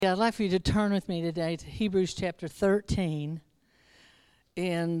Yeah, I'd like for you to turn with me today to Hebrews chapter 13,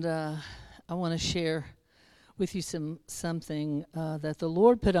 and I want to share with you something that the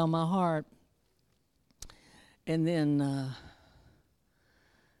Lord put on my heart, and then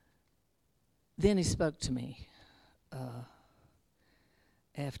He spoke to me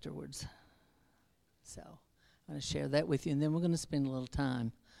afterwards. So I'm going to share that with you, and then we're going to spend a little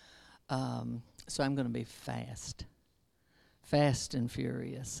time. So I'm going to be fast and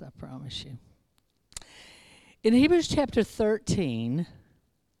furious, I promise you. In Hebrews chapter 13,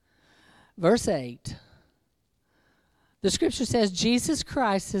 verse 8, the scripture says, Jesus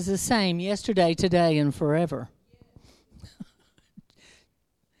Christ is the same yesterday, today, and forever.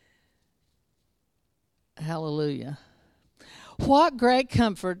 Hallelujah. What great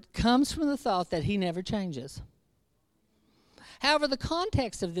comfort comes from the thought that he never changes. However, the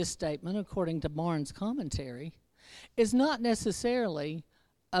context of this statement, according to Barnes' commentary, is not necessarily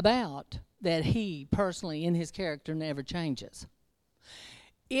about that he personally in his character never changes.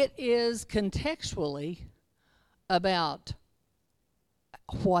 It is contextually about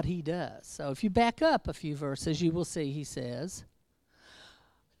what he does. So if you back up a few verses, you will see he says,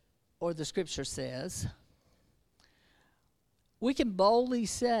 or the scripture says, we can boldly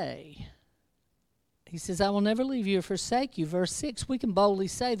say, he says, I will never leave you or forsake you. Verse 6, we can boldly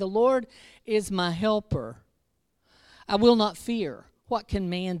say, the Lord is my helper. I will not fear. What can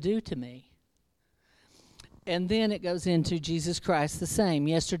man do to me? And then it goes into Jesus Christ the same,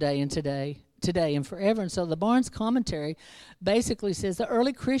 yesterday and today and forever. And so the Barnes commentary basically says the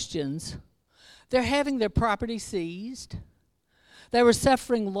early Christians, they're having their property seized. They were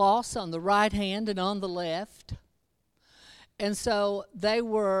suffering loss on the right hand and on the left. And so they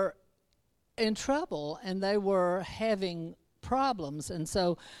were in trouble and they were having problems. And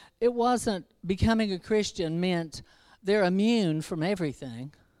so it wasn't becoming a Christian meant they're immune from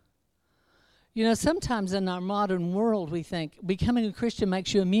everything. You know, sometimes in our modern world we think becoming a Christian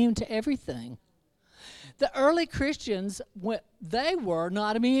makes you immune to everything. The early Christians, they were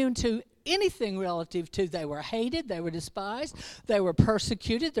not immune to anything relative to, they were hated, they were despised, they were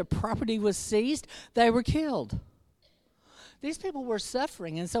persecuted, their property was seized, they were killed. These people were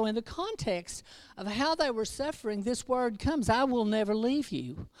suffering, and so in the context of how they were suffering, this word comes, I will never leave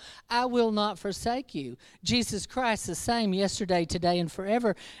you. I will not forsake you. Jesus Christ the same yesterday, today, and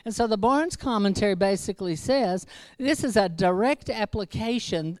forever. And so the Barnes commentary basically says this is a direct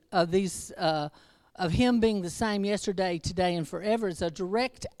application of these of him being the same yesterday, today, and forever. It's a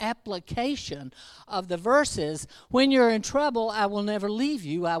direct application of the verses, when you're in trouble, I will never leave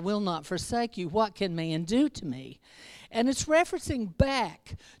you, I will not forsake you. What can man do to me? And it's referencing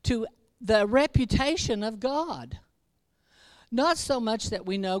back to the reputation of God. Not so much that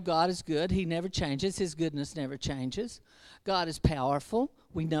we know God is good. He never changes. His goodness never changes. God is powerful.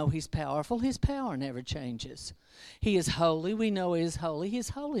 We know he's powerful. His power never changes. He is holy. We know he is holy.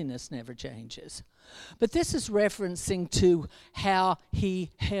 His holiness never changes. But this is referencing to how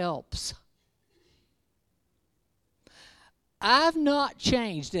he helps. I've not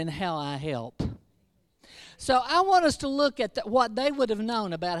changed in how I help. So I want us to look at what they would have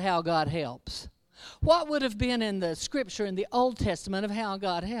known about how God helps. What would have been in the scripture in the Old Testament of how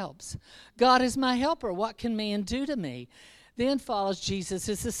God helps? God is my helper. What can man do to me? Then follows Jesus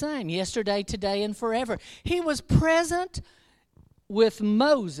is the same, yesterday, today, and forever. He was present with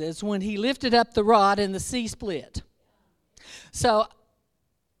Moses when he lifted up the rod and the sea split. So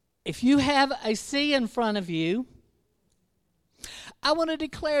if you have a sea in front of you, I want to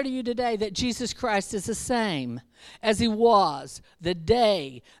declare to you today that Jesus Christ is the same as he was the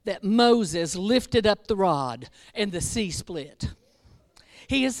day that Moses lifted up the rod and the sea split.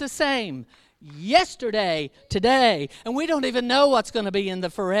 He is the same yesterday, today, and we don't even know what's going to be in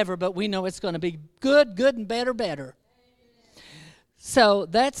the forever, but we know it's going to be good, and better. So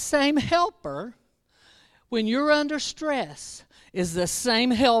that same helper, when you're under stress, is the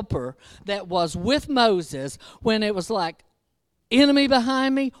same helper that was with Moses when it was like, enemy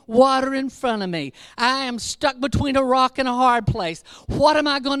behind me, water in front of me. I am stuck between a rock and a hard place. What am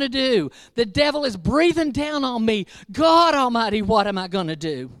I going to do? The devil is breathing down on me. God Almighty, what am I going to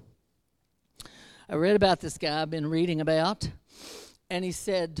do? I read about this guy I've been reading about, and he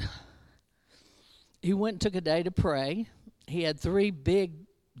said he went and took a day to pray. He had 3 big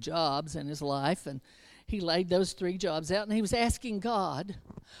jobs in his life, and he laid those 3 jobs out, and he was asking God,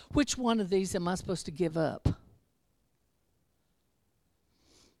 which one of these am I supposed to give up?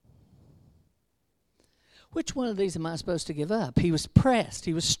 Which one of these am I supposed to give up? He was pressed.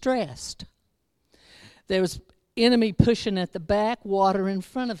 He was stressed. There was enemy pushing at the back, water in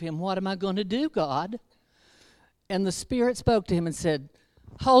front of him. What am I going to do, God? And the Spirit spoke to him and said,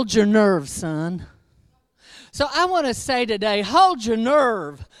 Hold your nerve, son. So I want to say today, hold your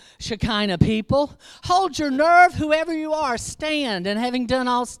nerve, Shekinah people. Hold your nerve, whoever you are. Stand, and having done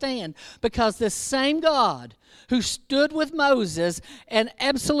all, stand. Because this same God who stood with Moses, and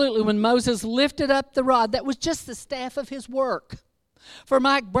absolutely when Moses lifted up the rod, that was just the staff of his work. For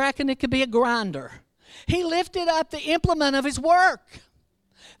Mike Bracken, it could be a grinder. He lifted up the implement of his work.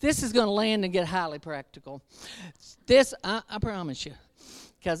 This is going to land and get highly practical. This, I promise you,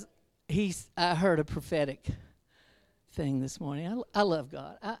 because I heard a prophetic thing this morning. I love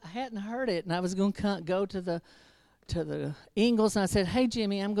God. I hadn't heard it, and I was going to go to the Ingalls, and I said, "Hey,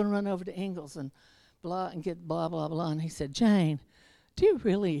 Jimmy, I'm going to run over to Ingalls and get blah, blah, blah." And he said, "Jane, do you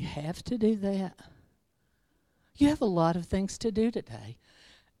really have to do that? You have a lot of things to do today."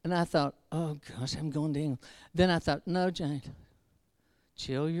 And I thought, oh, gosh, I'm going to Ingalls. Then I thought, no, Jane,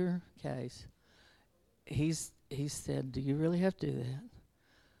 chill your case. He said, "Do you really have to do that?"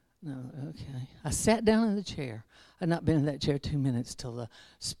 No, okay. I sat down in the chair. I'd not been in that chair 2 minutes till the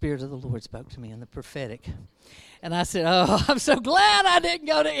Spirit of the Lord spoke to me in the prophetic. And I said, "Oh, I'm so glad I didn't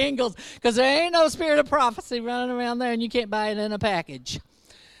go to Ingalls, because there ain't no spirit of prophecy running around there, and you can't buy it in a package."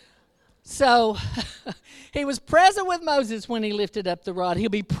 So he was present with Moses when he lifted up the rod. He'll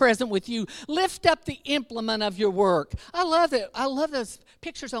be present with you. Lift up the implement of your work. I love it. I love those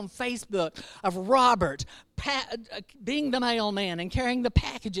pictures on Facebook of Robert being the mailman and carrying the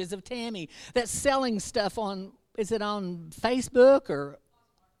packages of Tammy that's selling stuff on, is it on Facebook or...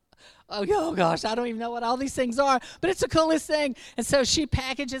 Oh, gosh, I don't even know what all these things are, but it's the coolest thing. And so she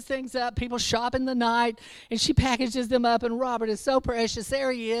packages things up. People shop in the night, and she packages them up, and Robert is so precious.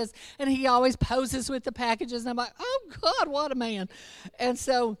 There he is, and he always poses with the packages, and I'm like, oh, God, what a man. And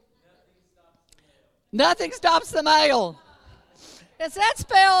so nothing stops the mail. Is that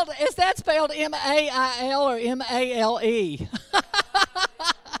spelled M-A-I-L or M-A-L-E?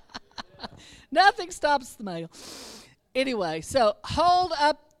 Nothing stops the mail. Anyway, so hold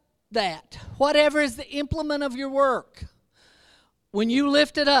up that. Whatever is the implement of your work, when you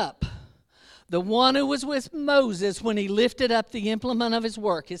lift it up, the one who was with Moses when he lifted up the implement of his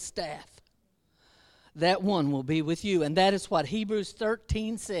work, his staff, that one will be with you. And that is what Hebrews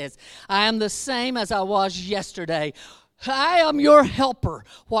 13 says. I am the same as I was yesterday. I am your helper.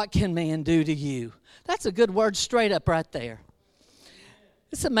 What can man do to you? That's a good word straight up right there.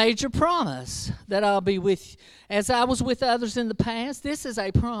 It's a major promise that I'll be with you. As I was with others in the past, this is a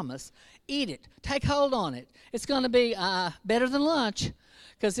promise. Eat it. Take hold on it. It's going to be better than lunch,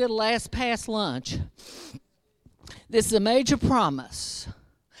 because it'll last past lunch. This is a major promise.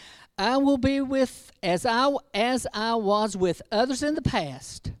 I will be with, as I was with others in the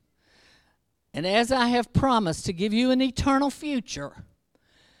past, and as I have promised to give you an eternal future.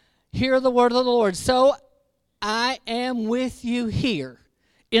 Hear the word of the Lord. So I am with you here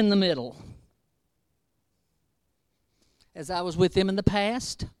in the middle. As I was with them in the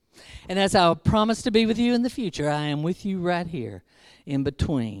past, and as I promise to be with you in the future, I am with you right here, in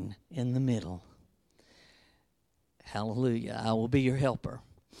between, in the middle. Hallelujah. I will be your helper.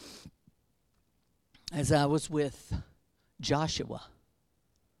 As I was with Joshua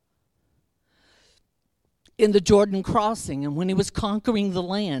in the Jordan crossing, and when he was conquering the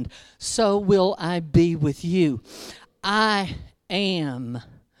land, so will I be with you. I am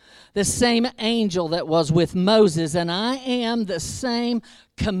the same angel that was with Moses, and I am the same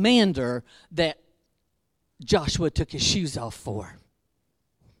commander that Joshua took his shoes off for.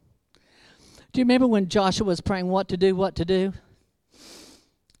 Do you remember when Joshua was praying what to do, what to do?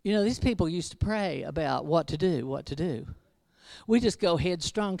 You know, these people used to pray about what to do, what to do. We just go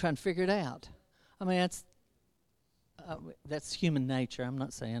headstrong trying to figure it out. I mean, that's human nature. I'm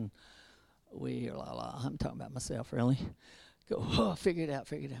not saying we or I'm talking about myself, really. Go, figure it out,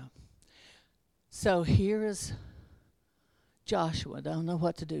 figure it out. So here is Joshua. Don't know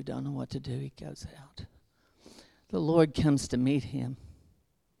what to do, don't know what to do. He goes out. The Lord comes to meet him.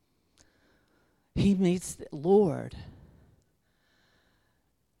 He meets the Lord.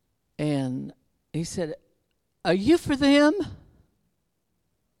 And he said, "Are you for them?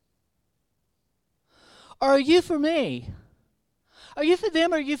 Or are you for me? Are you for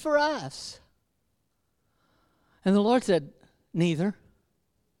them or are you for us?" And the Lord said, "Neither.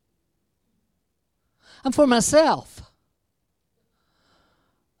 I'm for myself.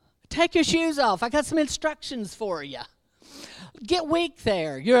 Take your shoes off. I got some instructions for you. Get weak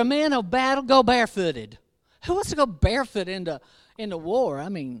there. You're a man of battle. Go barefooted." Who wants to go barefoot into war? I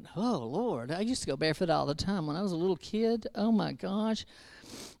mean, oh, Lord. I used to go barefoot all the time. When I was a little kid, oh, my gosh,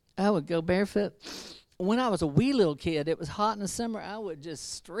 I would go barefoot. When I was a wee little kid, it was hot in the summer, I would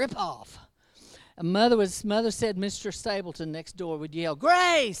just strip off. Mother said Mr. Stapleton next door would yell,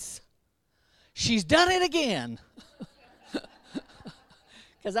 "Grace, she's done it again."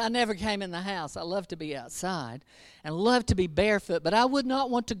 Because I never came in the house. I love to be outside and love to be barefoot, but I would not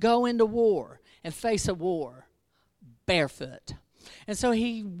want to go into war and face a war barefoot. And so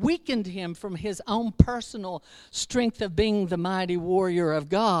he weakened him from his own personal strength of being the mighty warrior of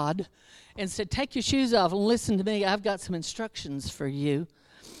God and said, "Take your shoes off and listen to me. I've got some instructions for you."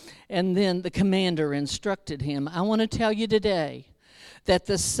 And then the commander instructed him. I want to tell you today that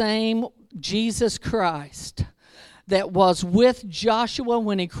the same Jesus Christ that was with Joshua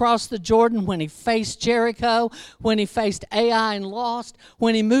when he crossed the Jordan, when he faced Jericho, when he faced Ai and lost,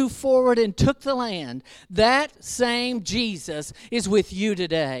 when he moved forward and took the land, that same Jesus is with you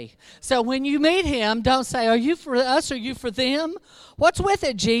today. So when you meet him, don't say, "Are you for us or are you for them?" What's with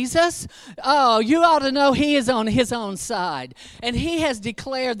it, Jesus? Oh, you ought to know he is on his own side. And he has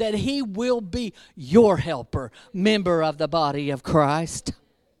declared that he will be your helper, member of the body of Christ.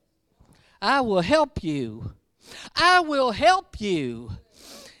 I will help you. I will help you.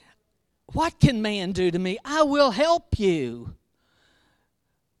 What can man do to me? I will help you.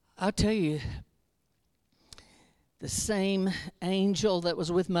 I'll tell you, the same angel that was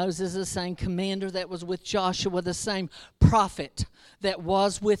with Moses, the same commander that was with Joshua, the same prophet that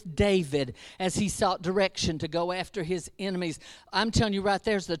was with David as he sought direction to go after his enemies. I'm telling you right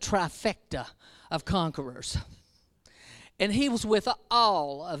there's the trifecta of conquerors. And he was with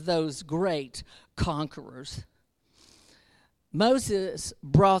all of those great conquerors. Moses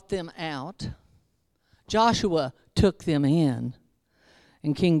brought them out. Joshua took them in.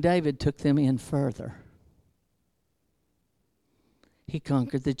 And King David took them in further. He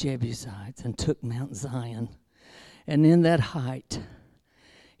conquered the Jebusites and took Mount Zion. And in that height,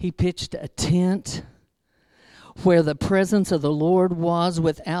 he pitched a tent where the presence of the Lord was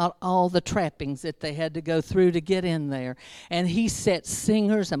without all the trappings that they had to go through to get in there. And he set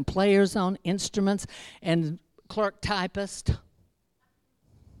singers and players on instruments and clerk typist.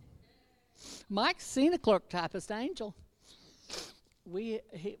 Mike's seen a clerk typist angel. They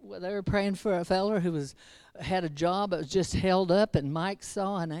were praying for a feller who had a job that was just held up, and Mike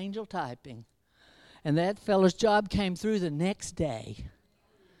saw an angel typing. And that feller's job came through the next day.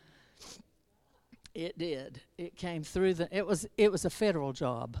 It did. It came through it was a federal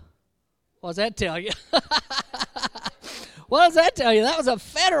job. What does that tell you? What does that tell you? That was a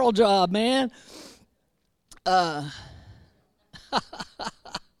federal job, man.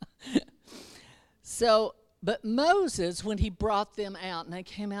 But Moses, when he brought them out, and they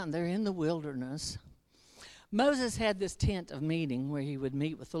came out and they're in the wilderness, Moses had this tent of meeting where he would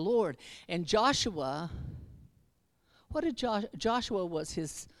meet with the Lord. And Joshua, Joshua was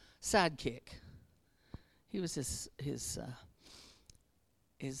his sidekick. He was his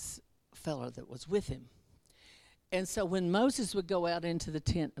fellow that was with him. And so when Moses would go out into the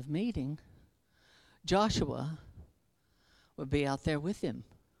tent of meeting, Joshua would be out there with him.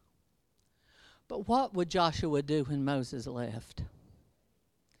 But what would Joshua do when Moses left?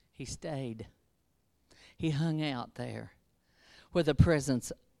 He stayed. He hung out there where the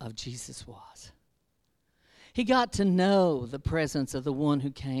presence of Jesus was. He got to know the presence of the one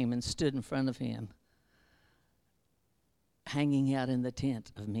who came and stood in front of him, hanging out in the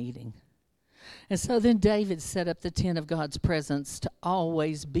tent of meeting. And so then David set up the tent of God's presence to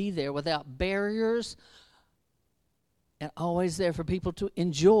always be there without barriers, and always there for people to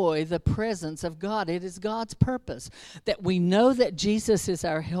enjoy the presence of God. It is God's purpose that we know that Jesus is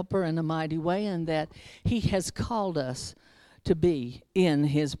our helper in a mighty way and that he has called us to be in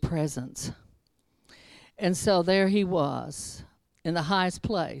his presence. And so there he was in the highest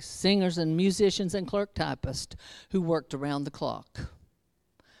place, singers and musicians and clerk typists who worked around the clock.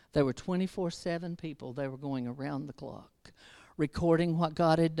 There were 24/7 people. They were going around the clock, recording what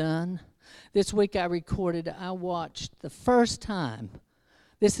God had done. This week I watched the first time,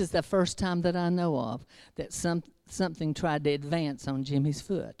 this is the first time that I know of, that something tried to advance on Jimmy's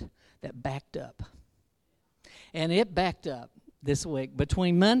foot that backed up. And it backed up this week.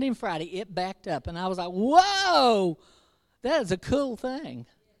 Between Monday and Friday, it backed up. And I was like, whoa, that is a cool thing.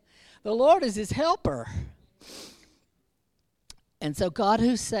 The Lord is his helper. And so God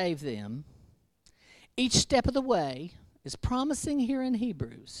who saved them, each step of the way, is promising here in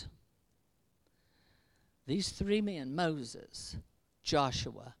Hebrews. These three men, Moses,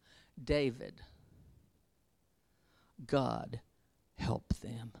 Joshua, David, God helped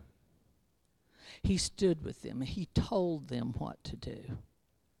them. He stood with them. He told them what to do.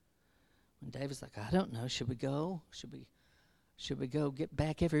 When David's like, I don't know, should we go? Should we go get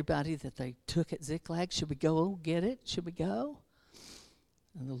back everybody that they took at Ziklag? Should we go get it? Should we go?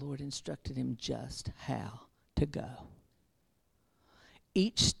 And the Lord instructed him just how to go.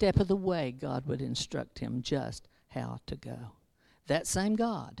 Each step of the way, God would instruct him just how to go. That same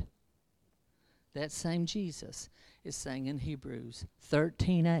God, that same Jesus is saying in Hebrews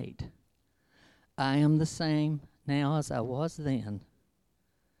 13:8, I am the same now as I was then,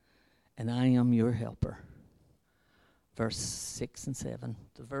 and I am your helper. Verse 6 and 7.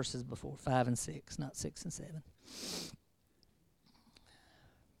 The verses before, 5 and 6, not 6 and 7.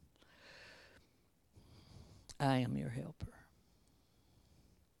 I am your helper.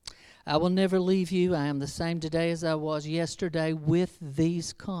 I will never leave you. I am the same today as I was yesterday with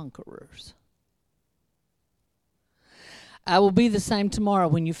these conquerors. I will be the same tomorrow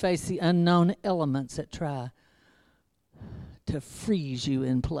when you face the unknown elements that try to freeze you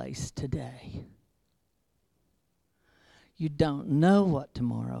in place today. You don't know what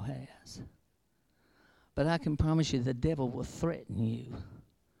tomorrow has. But I can promise you the devil will threaten you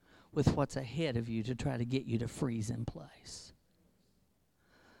with what's ahead of you to try to get you to freeze in place.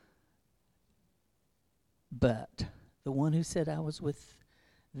 But the one who said I was with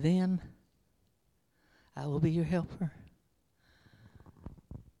them, I will be your helper.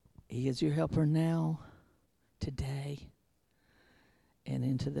 He is your helper now, today, and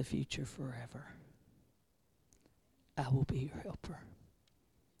into the future forever. I will be your helper.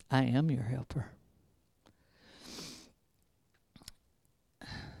 I am your helper.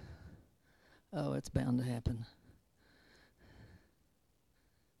 Oh, it's bound to happen.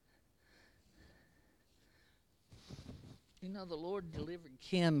 You know, the Lord delivered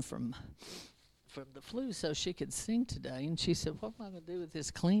Kim from the flu so she could sing today. And she said, what am I going to do with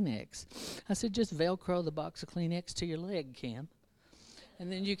this Kleenex? I said, just Velcro the box of Kleenex to your leg, Kim.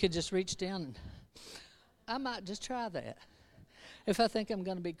 And then you could just reach down and I might just try that. If I think I'm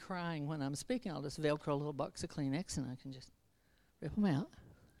going to be crying when I'm speaking, I'll just Velcro a little box of Kleenex and I can just rip them out.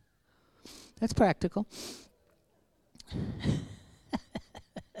 That's practical.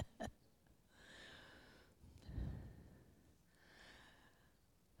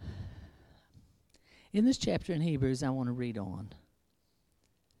 In this chapter in Hebrews, I want to read on.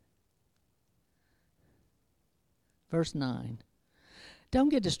 Verse 9. Don't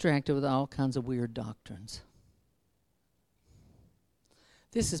get distracted with all kinds of weird doctrines.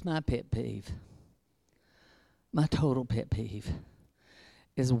 This is my pet peeve. My total pet peeve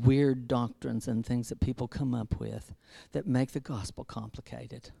is weird doctrines and things that people come up with that make the gospel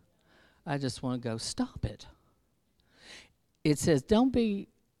complicated. I just want to go, stop it. It says, don't be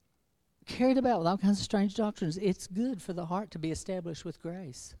carried about with all kinds of strange doctrines. It's good for the heart to be established with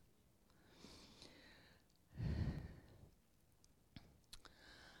grace.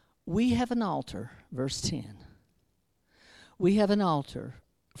 We have an altar, verse 10. We have an altar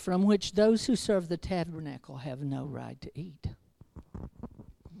from which those who serve the tabernacle have no right to eat.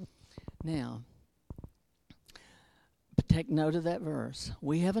 Now, take note of that verse.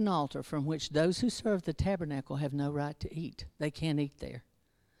 We have an altar from which those who serve the tabernacle have no right to eat. They can't eat there.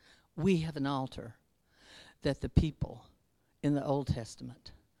 We have an altar that the people in the Old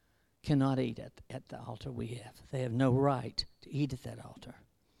Testament cannot eat at the altar we have. They have no right to eat at that altar.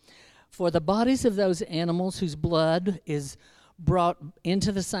 For the bodies of those animals whose blood is brought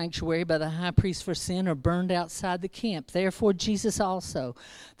into the sanctuary by the high priest for sin are burned outside the camp. Therefore Jesus also,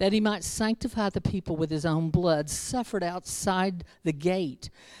 that he might sanctify the people with his own blood, suffered outside the gate.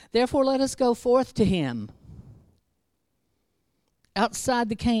 Therefore let us go forth to him outside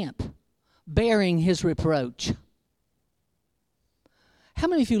the camp, bearing his reproach. How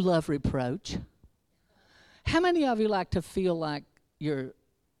many of you love reproach? How many of you like to feel like you're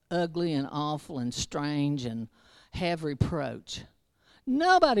ugly and awful and strange and have reproach?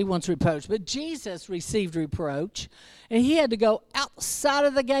 Nobody wants reproach, but Jesus received reproach, and he had to go outside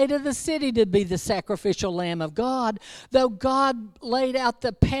of the gate of the city to be the sacrificial Lamb of God, though God laid out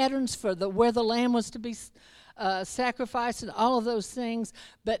the patterns for where the lamb was to be sacrificed and all of those things.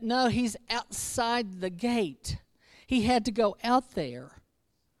 But no, he's outside the gate. He had to go out there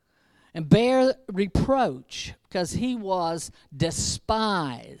and bear reproach because he was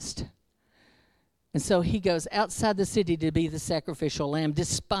despised. And so he goes outside the city to be the sacrificial lamb,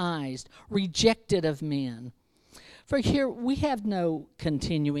 despised, rejected of men. For here we have no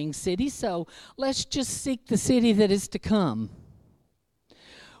continuing city, so let's just seek the city that is to come.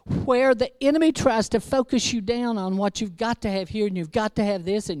 Where the enemy tries to focus you down on what you've got to have here, and you've got to have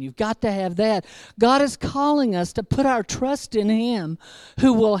this, and you've got to have that. God is calling us to put our trust in him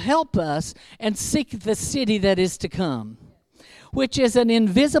who will help us and seek the city that is to come, which is an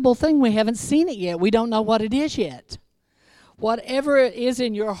invisible thing. We haven't seen it yet. We don't know what it is yet. Whatever it is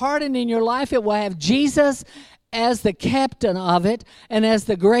in your heart and in your life, it will have Jesus as the captain of it and as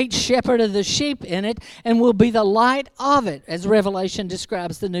the great shepherd of the sheep in it, and will be the light of it, as Revelation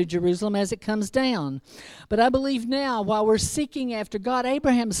describes the New Jerusalem as it comes down. But I believe now, while we're seeking after God,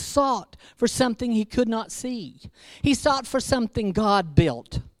 Abraham sought for something he could not see. He sought for something God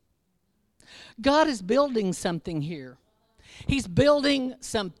built. God is building something here. He's building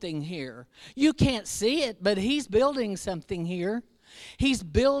something here. You can't see it, but he's building something here. He's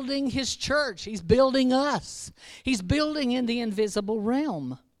building his church. He's building us. He's building in the invisible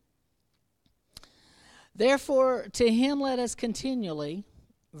realm. Therefore, to him let us continually,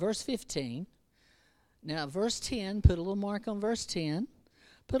 verse 15. Now, verse 10, put a little mark on verse 10.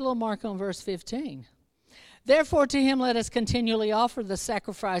 Put a little mark on verse 15. Therefore, to him let us continually offer the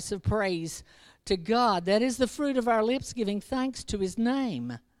sacrifice of praise to God. That is the fruit of our lips, giving thanks to his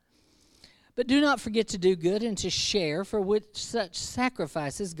name. But do not forget to do good and to share, for with such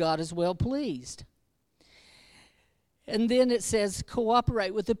sacrifices God is well pleased. And then it says,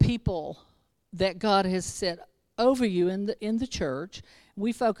 cooperate with the people that God has set over you in the church.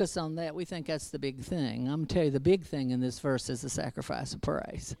 We focus on that. We think that's the big thing. I'm going to tell you, the big thing in this verse is the sacrifice of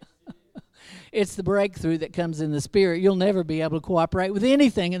praise. It's the breakthrough that comes in the spirit. You'll never be able to cooperate with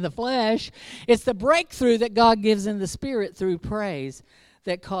anything in the flesh. It's the breakthrough that God gives in the spirit through praise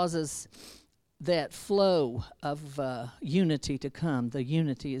that causes that flow of unity to come. The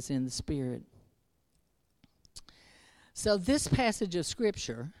unity is in the Spirit. So this passage of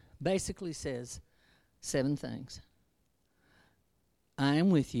Scripture basically says 7 things. I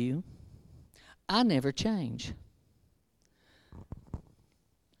am with you. I never change.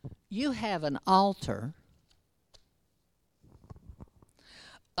 You have an altar,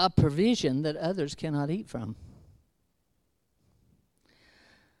 a provision that others cannot eat from.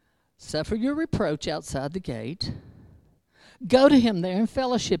 Suffer your reproach outside the gate. Go to him there and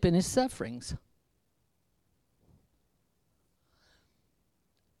fellowship in his sufferings.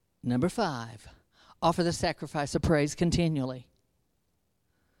 Number 5, offer the sacrifice of praise continually.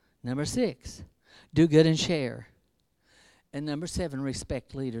 Number 6, do good and share. And number 7,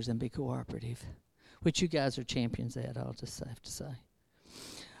 respect leaders and be cooperative, which you guys are champions at, I'll just have to say.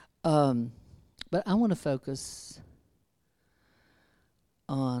 But I want to focus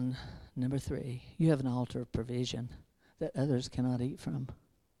on number 3. You have an altar of provision that others cannot eat from.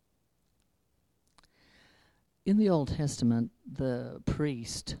 In the Old Testament, the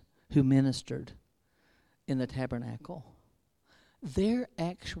priest who ministered in the tabernacle, their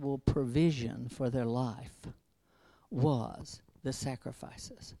actual provision for their life was the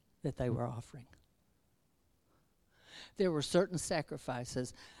sacrifices that they were offering. There were certain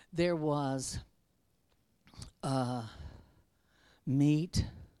sacrifices. There was meat,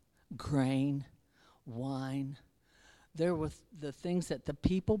 grain, wine. There were the things that the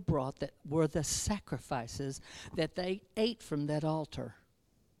people brought that were the sacrifices that they ate from that altar.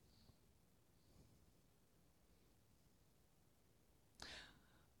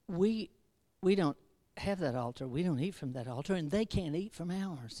 We don't have that altar. We don't eat from that altar, and they can't eat from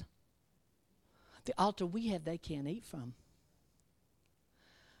ours. The altar we have, they can't eat from.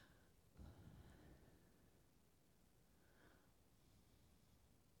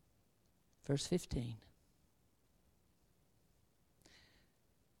 Verse 15.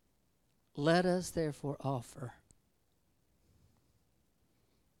 Let us therefore offer.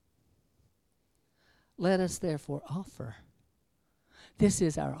 Let us therefore offer. This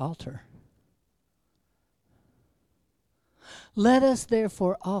is our altar. Let us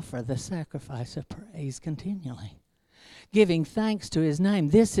therefore offer the sacrifice of praise continually, giving thanks to his name.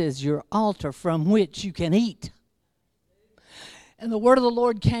 This is your altar from which you can eat. And the word of the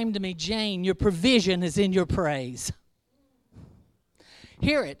Lord came to me, Jane, your provision is in your praise.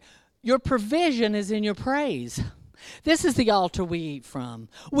 Hear it. Your provision is in your praise. This is the altar we eat from.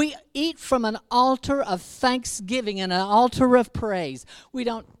 We eat from an altar of thanksgiving and an altar of praise. We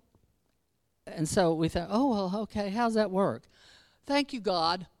don't, and so we thought, oh, well, okay, how's that work? Thank you,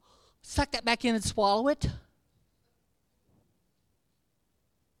 God. Suck that back in and swallow it.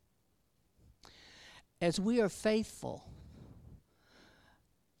 As we are faithful,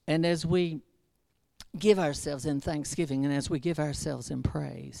 and as we give ourselves in thanksgiving, and as we give ourselves in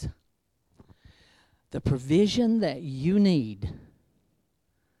praise, the provision that you need,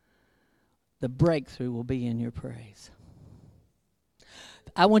 the breakthrough will be in your praise.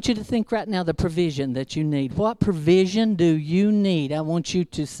 I want you to think right now the provision that you need. What provision do you need? I want you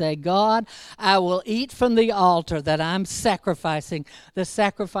to say, God, I will eat from the altar that I'm sacrificing, the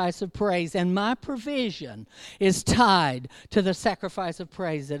sacrifice of praise. And my provision is tied to the sacrifice of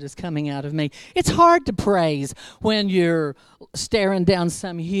praise that is coming out of me. It's hard to praise when you're staring down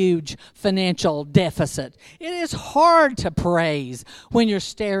some huge financial deficit. It is hard to praise when you're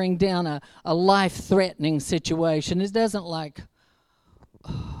staring down a life-threatening situation. It doesn't like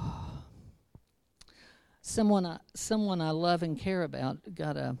someone I love and care about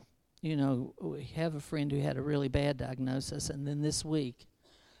got we have a friend who had a really bad diagnosis, and then this week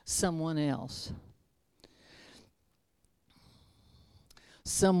someone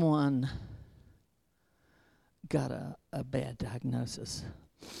got a bad diagnosis.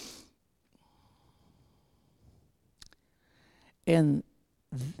 And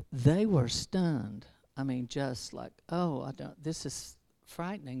they were stunned. I mean, just like, this is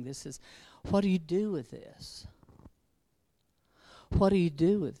frightening. What do you do with this? What do you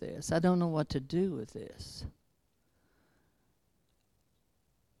do with this? I don't know what to do with this.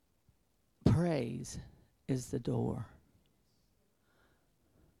 Praise is the door.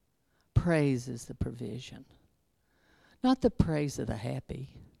 Praise is the provision. Not the praise of the happy.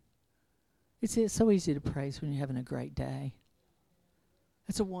 It's so easy to praise when you're having a great day.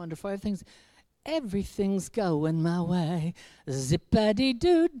 It's a wonderful, everything's going my way.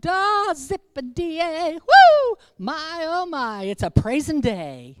 Zippity-doo-dah, zippity-yay, woo! My, oh my, it's a praising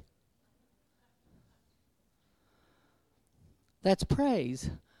day. That's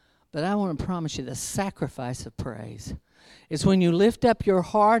praise. But I want to promise you the sacrifice of praise is when you lift up your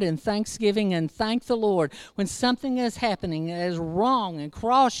heart in thanksgiving and thank the Lord when something is happening that is wrong and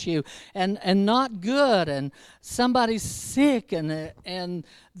cross you and not good, and somebody's sick and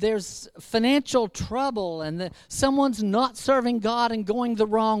there's financial trouble and someone's not serving God and going the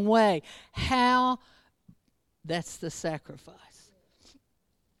wrong way. That's the sacrifice.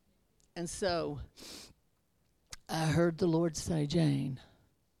 And so I heard the Lord say, Jane,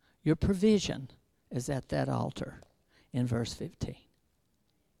 your provision is at that altar. In verse 15.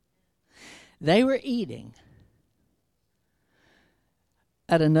 They were eating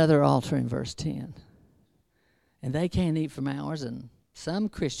at another altar in verse 10. And they can't eat from ours, and some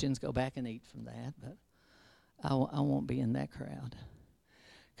Christians go back and eat from that, but I won't be in that crowd.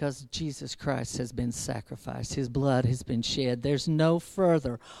 Because Jesus Christ has been sacrificed. His blood has been shed. There's no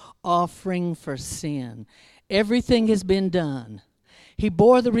further offering for sin. Everything has been done. He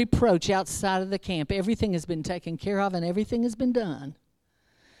bore the reproach outside of the camp. Everything has been taken care of and everything has been done.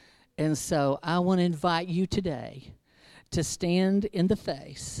 And so I want to invite you today to stand in the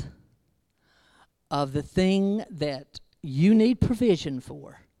face of the thing that you need provision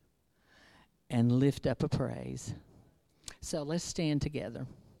for and lift up a praise. So let's stand together.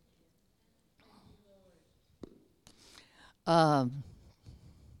 We're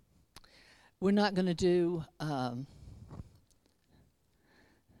not going to do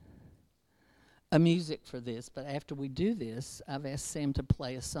a music for this, but after we do this, I've asked Sam to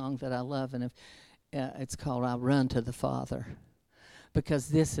play a song that I love, and it's called "I'll Run to the Father," because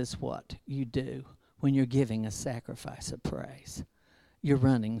this is what you do when you're giving a sacrifice of praise. You're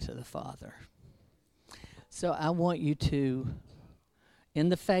running to the Father. So I want you to, in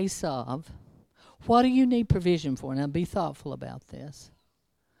the face of, what do you need provision for? Now be thoughtful about this.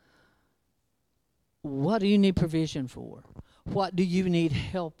 What do you need provision for? What do you need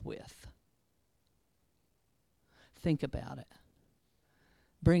help with? Think about it.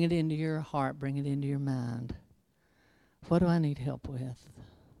 Bring it into your heart. Bring it into your mind. What do I need help with?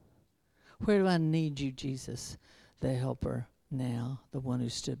 Where do I need you, Jesus, the helper now, the one who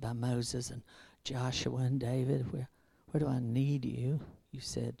stood by Moses and Joshua and David? Where do I need you? You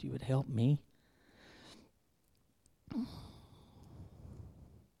said you would help me.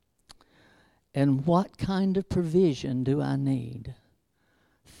 And what kind of provision do I need?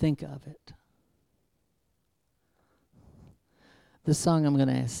 Think of it. The song I'm going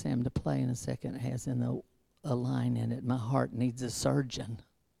to ask Sam to play in a second has a line in it, "My heart needs a surgeon."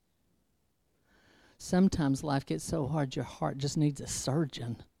 Sometimes life gets so hard, your heart just needs a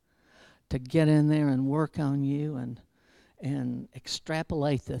surgeon to get in there and work on you and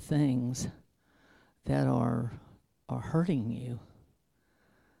extrapolate the things that are hurting you.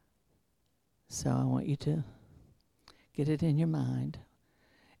 So I want you to get it in your mind.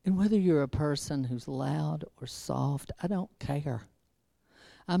 And whether you're a person who's loud or soft, I don't care.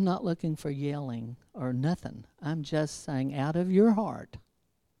 I'm not looking for yelling or nothing. I'm just saying out of your heart,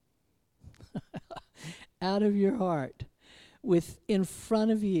 out of your heart, with in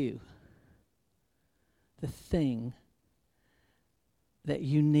front of you, the thing that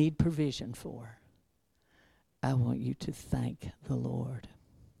you need provision for, I want you to thank the Lord.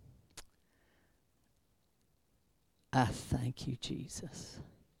 I thank you, Jesus.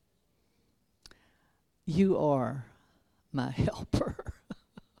 You are my helper.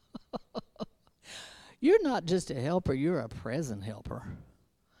 You're not just a helper, you're a present helper.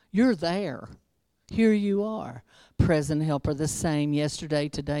 You're there. Here you are, present helper, the same yesterday,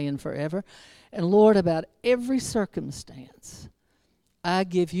 today, and forever. And Lord, about every circumstance, I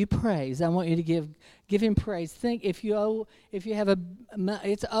give you praise. I want you to give him praise. Think if you have I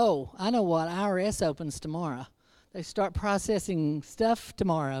know what, IRS opens tomorrow. They start processing stuff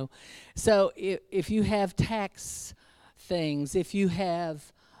tomorrow. So if you have tax things, if you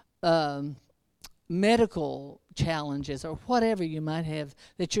have medical challenges or whatever you might have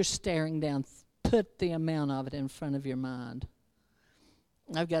that you're staring down, put the amount of it in front of your mind.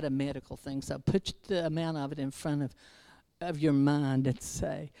 I've got a medical thing, so put the amount of it in front of your mind and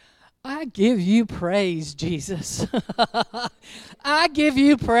say, I give you praise, Jesus. I give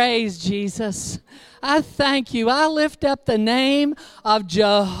you praise, Jesus. I thank you. I lift up the name of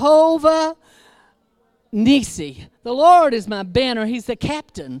Jehovah Nisi. The Lord is my banner. He's the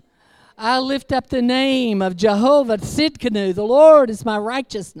captain. I lift up the name of Jehovah Sidkenu. The Lord is my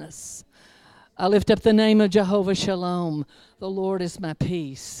righteousness. I lift up the name of Jehovah Shalom. The Lord is my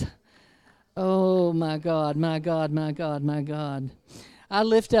peace. Oh, my God, my God, my God, my God. I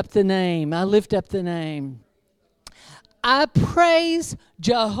lift up the name. I lift up the name. I praise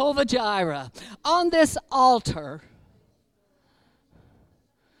Jehovah Jireh on this altar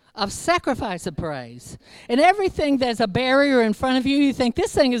of sacrifice of praise. And everything that's a barrier in front of you, you think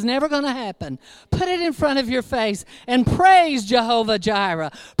this thing is never going to happen. Put it in front of your face and praise Jehovah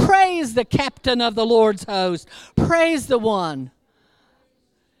Jireh. Praise the captain of the Lord's host. Praise the one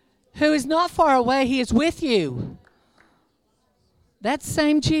who is not far away. He is with you. That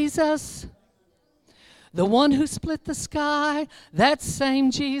same Jesus, the one who split the sky, that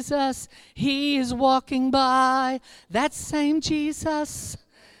same Jesus, he is walking by. That same Jesus,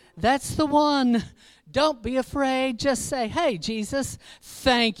 that's the one. Don't be afraid. Just say, hey, Jesus,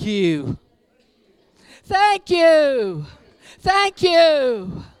 thank you. Thank you. Thank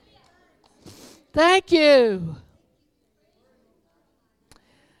you. Thank you.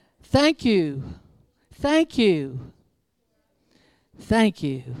 Thank you. Thank you. Thank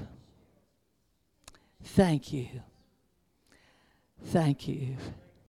you. Thank you. Thank you.